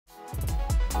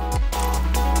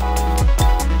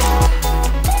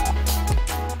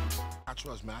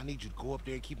Santos, man. I need you to go up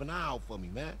there and keep an eye out for me,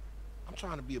 man. I'm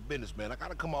trying to be a businessman. I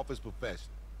gotta come off as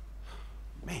professional.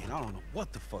 Man, I don't know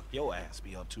what the fuck your ass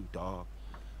be up to, dog.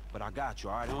 But I got you,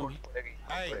 all right, homie?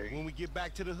 Hey, when we get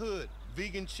back to the hood,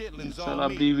 vegan chitlins साला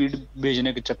on me. प्रीवीड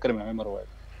भेजने के चक्कर में मैं मरवाया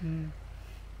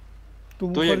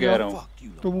तुम तो ये ऊपर कह जाओ रहा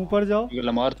हूँ तुम ऊपर जाओ क्योंकि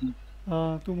लमार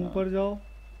हाँ तुम ऊपर जाओ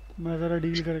मैं जरा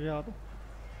डील करके आता हूँ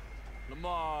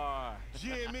Lamar.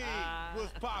 Jimmy,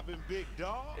 what's poppin', big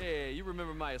dog? Hey, you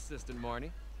remember my assistant, Marnie?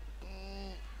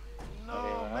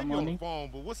 No, maybe on the phone,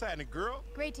 but what's happening, girl?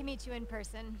 Great to meet you in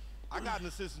person. I got an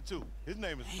assistant too. His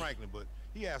name is Franklin, but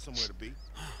he has somewhere to be.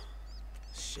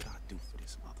 Shit I do for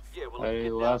this motherfucker. Yeah, well, अरे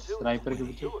वाह sniper के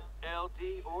पीछे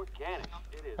LD Organic.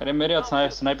 It is. अरे मेरे हाथ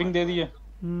sniping दे दी है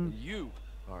You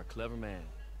are a clever man.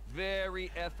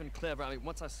 Very effing clever. I mean,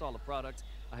 once I saw the product,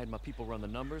 I had my people run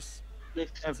the numbers.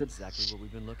 That's exactly what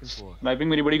we've been looking for. Sniping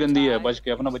मेरी बड़ी गंदी है बच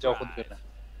के अपना बचाव खुद करना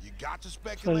You got to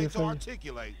speculate to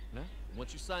articulate. Nah,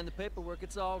 once you sign the paperwork,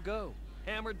 it's all go.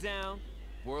 Hammer down,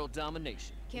 world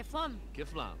domination. Kiflum.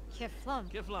 Kiflam. Kiflum.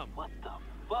 Kiflam. What the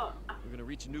fuck? We're gonna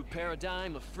reach a new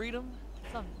paradigm of freedom,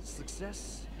 success,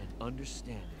 and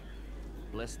understanding.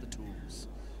 Bless the tools.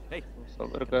 Hey,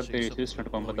 सबर कर तेरी assistant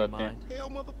को हम बताते हैं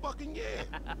Hell motherfucking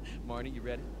yeah. Marnie, you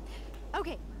ready?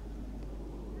 Okay.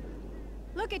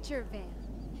 Look at your van.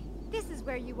 This is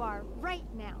where you are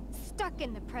right now, stuck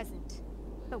in the present.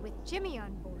 But with Jimmy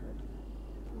on board,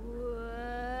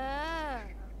 whoa,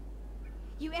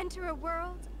 you enter a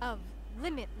world of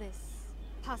limitless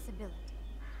possibility.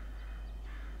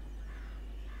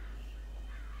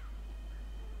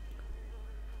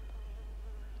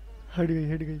 हट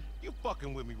गई You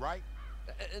fucking with me, right?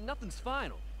 Nothing's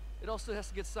final. It also has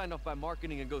to get signed off by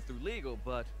marketing and go through legal,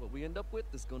 but what we end up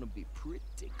with is gonna be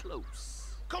pretty close.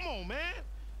 Come on, man.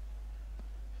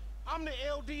 I'm the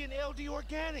LD and LD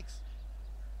Organics.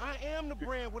 I am the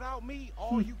brand. Without me,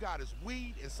 all you got is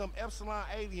weed and some Epsilon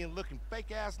alien looking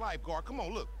fake ass lifeguard. Come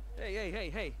on, look.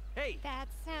 Hey. That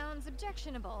sounds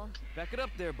objectionable. Back it up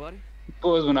there, buddy.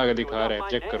 Pose बना के दिखा रहा है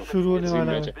check करो शुरू होने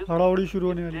वाला है हड़ाउड़ी शुरू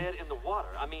होने वाली Dead in the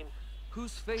water. I mean,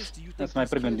 whose face do you think these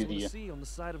sniper kids गंदी will दी है see on the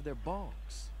side of their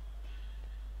bongs?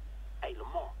 Hey,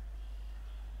 Lamar.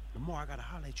 Lamar, I gotta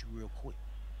holler at you real quick.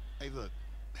 Hey, look.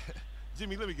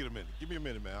 Jimmy, let me get a minute. Give me a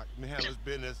minute, man. I can handle this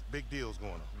business. Big deals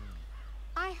going on.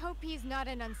 I hope he's not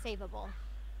an unsavable.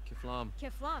 Kiflam.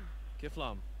 Kiflum.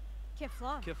 Kiflam.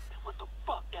 Kiflum. What the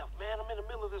fuck, F, man? I'm in the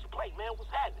middle of this play, man.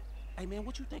 What's happening? Hey, man,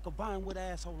 what you think a vine with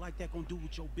asshole like that gonna do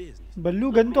with your business?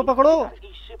 Ballu gun तो पकड़ो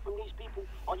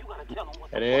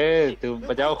अरे तू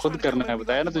बचाव खुद करना है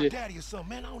बताया ना तुझे Daddy or something,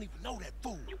 man. I don't even know that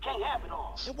fool. You can't have it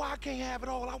all. And why I can't have it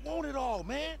all? I want it all,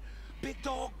 man. Big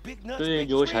dog, big nuts, तुझे big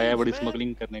जोश आया बड़ी dreams,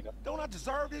 smuggling करने का Don't I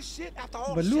deserve this shit after all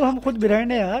the Ballu shit हम खुद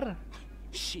brand है यार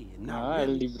Shit, हाँ not really.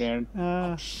 LD brand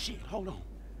Oh, shit, hold on.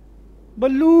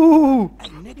 Ballu Hey,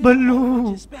 nigga, Ballu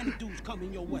Hispanic dudes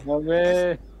coming your way.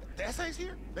 अबे The SA's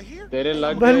here? They here? तेरे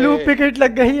लग बल्लू गए picket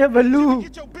लग गई है बल्लू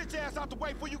Get your bitch ass out the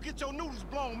way before you get your noodles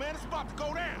blown, man. It's about to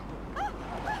go down.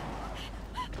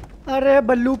 अरे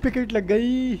बल्लू picket लग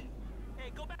गई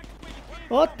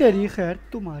ओ तेरी खैर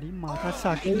तुम्हारी माँ का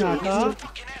साकी नाका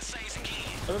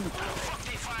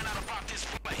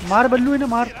मार बल्लू इन्हें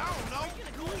मार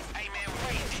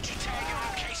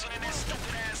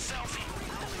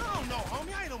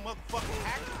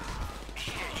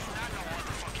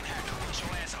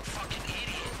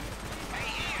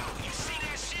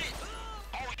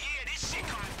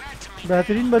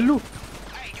बेहतरीन बल्लू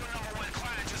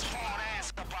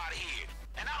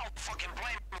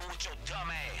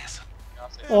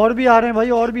और भी आ रहे हैं भाई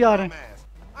और भी आ रहे हैं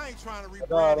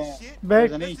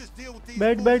बैठ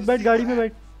बैठ बैठ बैठ गाड़ी में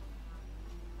बैठ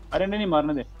अरे नहीं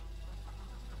मारने दे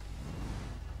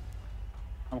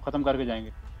हम खत्म करके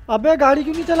जाएंगे अबे गाड़ी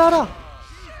क्यों नहीं चला रहा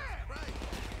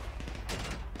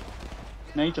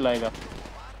नहीं चलाएगा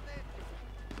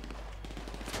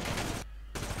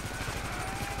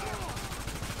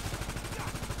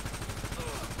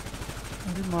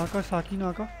अरे माँ का साकी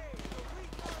नाका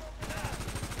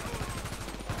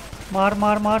मार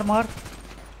मार मार मार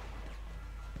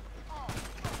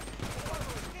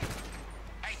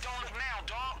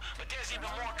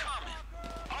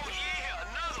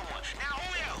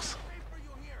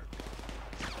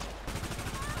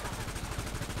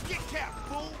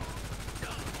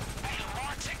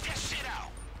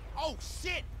Oh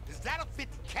shit! Is that a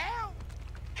 50 cal?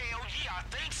 Hell yeah, I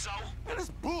think so. Man, that's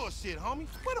bullshit, homie.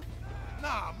 What the?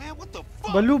 Nah, man, what the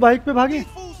fuck? Ballu bike पे भागे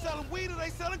These fools selling weed or they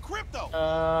selling crypto?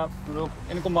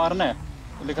 लोग इनको मारना है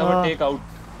तो लिखा हुआ take out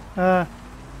हाँ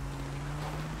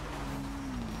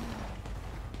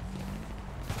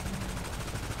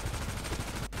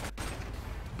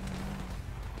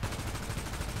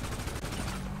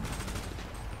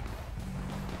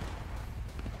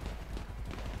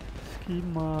की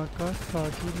माँ का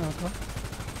साकी नाका।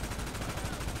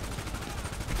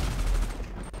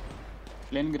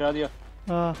 प्लेन गिरा दिया।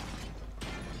 हाँ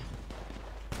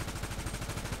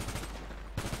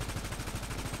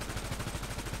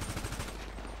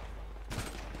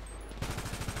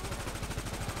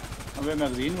अबे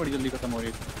मैगजीन बड़ी जल्दी खत्म हो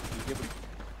रही है। ये बड़ी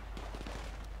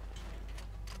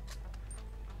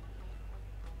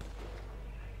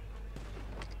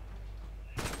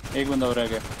एक बंदा और रह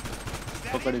गया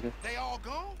पकड़ के।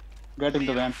 Get in the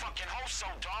van.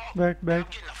 बैठ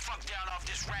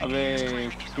अबे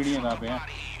सीढ़ियाँ कहाँ पे हैं?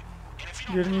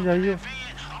 गिरनी चाहिए।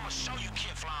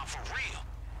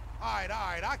 All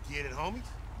right, I get it, homies.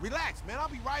 Relax, man, I'll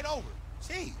be right over.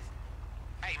 Jeez.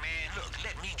 Hey, man, look,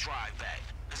 let me drive back.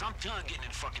 Because I'm done getting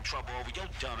in fucking trouble over your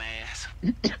dumb ass.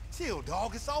 Chill, dog,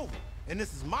 it's over. And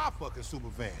this is my fucking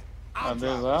super van. I'm अबे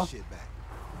driving वाह। this shit back.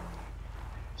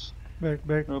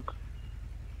 बैठ रुक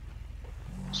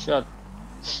चल।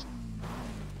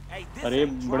 Hey, this अरे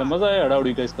ain't बड़ा drive. मजा आया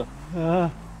अड़ाउड़ी का इसका। हाँ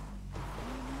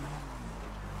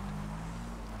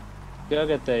क्या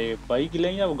कहता है ये, बाइक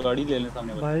लें या वो गाड़ी ले लें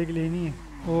सामने वाली? बाइक लेनी है,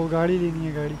 वो गाड़ी लेनी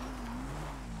है। गाड़ी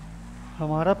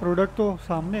हमारा प्रोडक्ट तो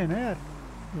सामने है ना यार,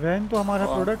 वैन तो हमारा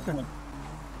प्रोडक्ट है।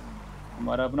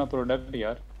 हमारा अपना प्रोडक्ट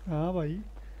यार। हाँ भाई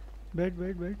बैठ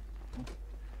बैठ बैठ।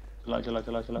 चला चला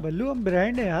चला चला। बल्लू हम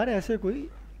ब्रांड है यार ऐसे कोई।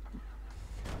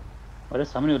 अरे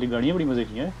सामने वाली गाड़ियाँ बड़ी मजे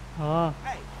की हैं। हाँ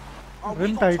Hey, are we rim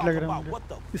gonna tight talk लग रहा है about what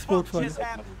the मुझे fuck स्पोर्ट्स वाले। just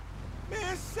happened?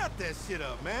 Man, shut that shit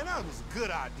up, man. That was a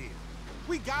good idea.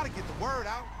 We gotta get the word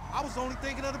out. I was only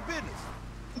thinking of the business.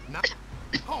 Now,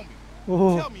 homie,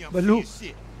 oh tell me I'm Ballu seeing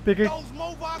shit. Pick it. Those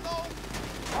Movagos?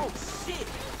 Oh, shit.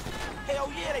 Hell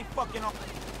yeah, they fucking on.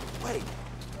 Wait.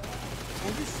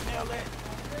 Can you smell that?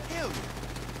 Hell yeah.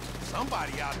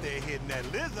 Somebody out there hitting that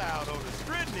lizard out on the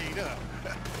strychnine,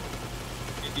 huh?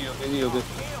 Easy हो गई,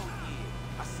 Hell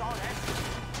yeah. I saw that shit.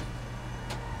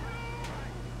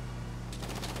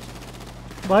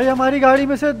 भाई हमारी गाड़ी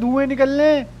में से धुएं निकल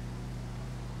रहे हैं।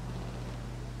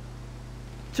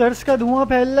 चर्च का धुआं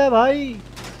फैल रहा है भाई।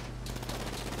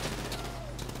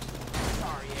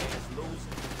 Sorry ass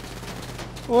loser.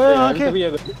 ओए यार आंखें तभी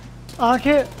अगर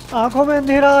आंखें आंखों में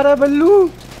अंधेरा आ रहा है बल्लू।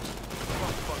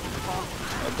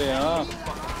 अबे हाँ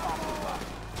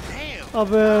Damn. अब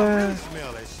I really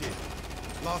smell that shit.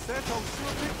 Los Santos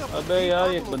sure picked up a अबे big यार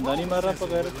couple एक of बंदा नहीं मार रहा roads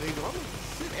पकड़। since it was illegal. I mean,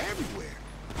 shit everywhere.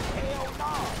 Hell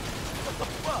no. What the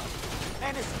fuck?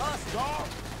 Man, it's us, dog.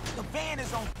 The van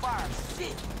is on fire.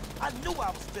 Shit. I knew I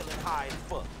was feeling high as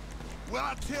fuck. Well,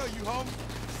 I tell you, homie,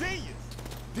 seniors,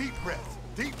 deep breaths,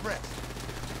 deep breaths.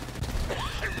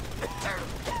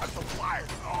 That's a fire.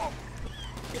 Oh.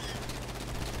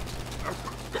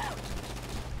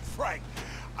 Frank,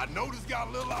 I know this got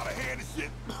a little out of hand and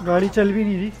shit, गाड़ी चल भी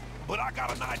नहीं रही। but I got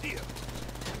an idea.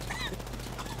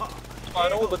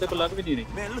 मारो वो बंदे को लग भी नहीं रही।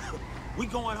 Man, look. We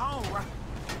going home, right?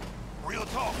 Real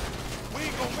talk, we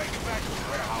ain't gonna make it back to the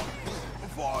warehouse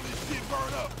before all this shit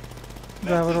burn up.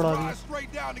 Driver Let's उड़ा just दिया। ride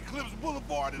straight down Eclipse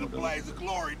Boulevard in a blaze of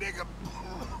glory, nigga.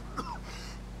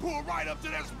 Pull right up to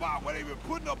that spot where they been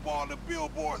putting up all the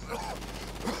billboards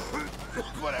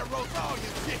for that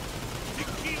Rosalia shit.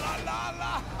 Tequila la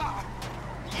la.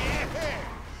 Yeah.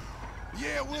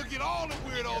 Yeah, we'll get all the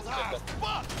weirdos high as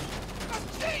fuck. That's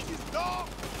genius, dog.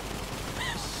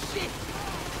 Shit.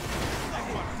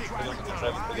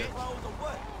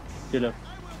 चलो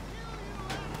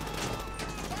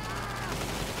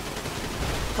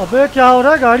अबे क्या हो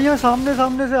रहा है? गाड़ियां सामने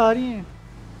सामने से आ रही हैं।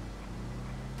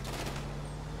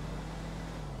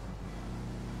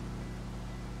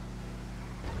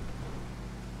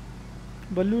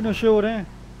 बल्लू नशे हो रहे हैं।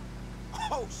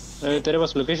 Oh, shit. तेरे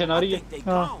पास लोकेशन आ रही I है? think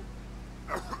they हाँ। gone.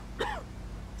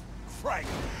 Frank,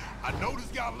 I know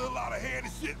this got a little out of hand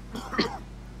and shit,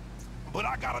 but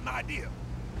I got an idea.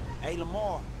 Hey,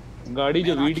 Lamar. गाड़ी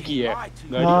जो Man, I वीड की है, can't lie to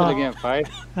you. गाड़ी हाँ। पे लगे हैं फायर।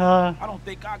 हाँ I don't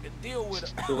think I could deal with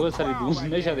it. तो बहुत सारी दूध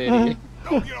नशा दे रही है।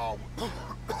 Don't get all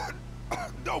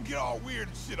don't get all weird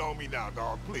and shit on me now,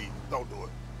 dog. Please, don't do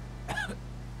it.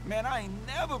 Man, I ain't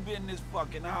never been this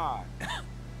fucking high.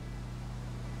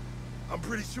 I'm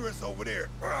pretty sure it's over there.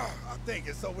 I think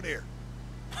it's over there.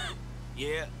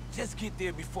 Yeah, just get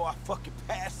there before I fucking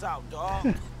pass out,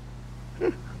 dog.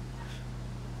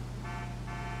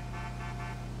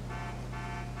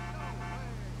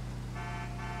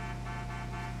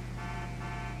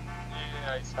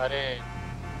 ये सारे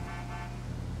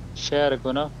शहर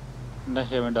को ना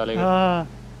नशे में डालेगा। हाँ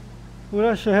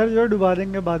पूरा शहर जो है डुबा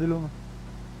देंगे बादलों में।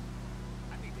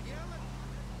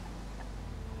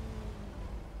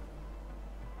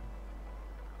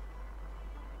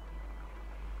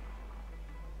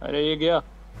 अरे ये गया।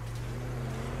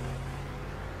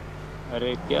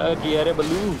 अरे क्या किया रे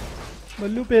बल्लू?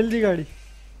 बल्लू पेल दी गाड़ी।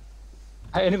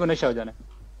 हाय इनको नशा हो जाना।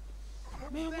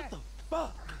 Man, what the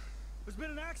fuck? There's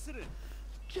been an accident.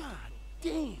 God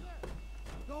damn.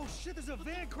 Oh shit, there's a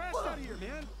van crashed out of here,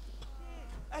 man.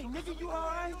 Hey, nigga, you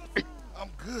alright?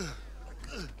 I'm good.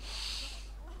 Good.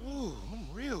 Ooh, I'm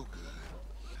real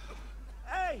good.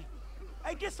 Hey,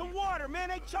 get some water, man.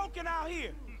 They choking out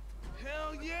here.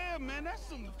 Hell yeah, man. That's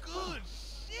some good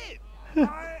shit.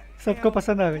 सबको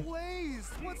पसंद आ गई। Please,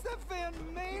 what's that van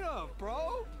made of, bro?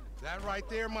 That right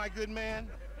there, my good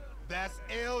man. That's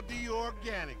LD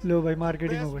Organics. लो भाई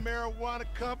marketing हो Best गई। marijuana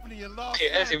company in Los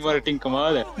ऐसी Santos. Marketing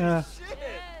कमाल है। हाँ।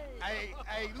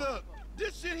 Hey, look,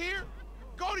 this shit here,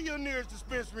 go to your nearest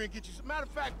dispensary and get you some. Matter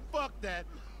of fact, fuck that.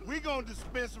 We gonna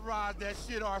dispensarize that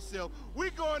shit ourselves. We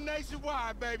going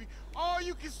nationwide, baby. All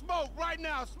you can smoke right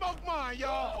now. Smoke mine,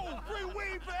 y'all. Oh, free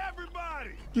weed for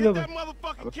everybody. Get that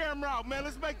motherfucking camera out, man.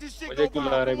 Let's make this shit go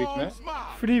viral. Come on,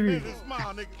 smile. Free weed. Nigga,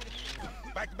 smile, nigga.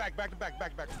 Back to back, back to back,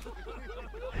 back to back.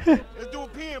 Let's do a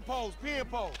pen pose, pen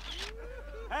pose.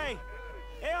 Hey,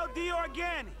 LD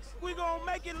Organics. We gonna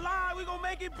make it live. We gonna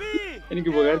make it big. इनकी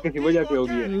बगैर किसी वजह की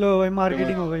होगी। लो भाई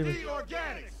marketing हो गई भाई। LD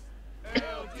Organics.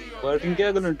 मार्केटिंग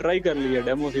क्या करूँ? ट्राई कर लिया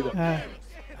डेमो सीधा। हाँ।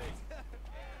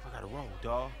 I got it wrong,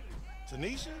 dog.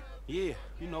 Tanisha? Yeah,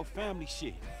 you know, family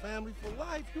shit. Family for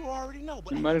life, you already know.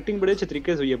 But marketing बड़े अच्छे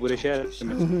तरीके से हुई है पूरे शहर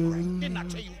में। didn't I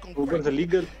tell you it's gonna ऊपर से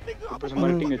लीगल, ऊपर से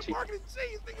मार्केटिंग अच्छी।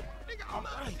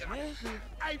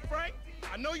 Hey Frank,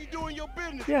 I know you're doing your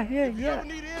business. Yeah, If you ever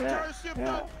need an internship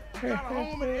though, you got a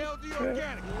home at LD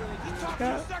Organic. Just talk to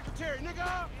the secretary, nigga.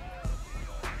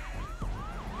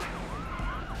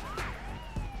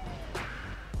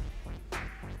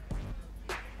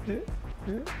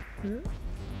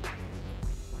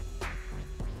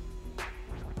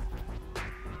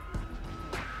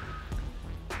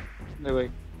 ले भाई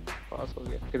पास हो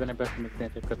गया। कितने पैसे मिलते हैं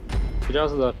चेक करते हैं।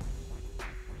 50,000।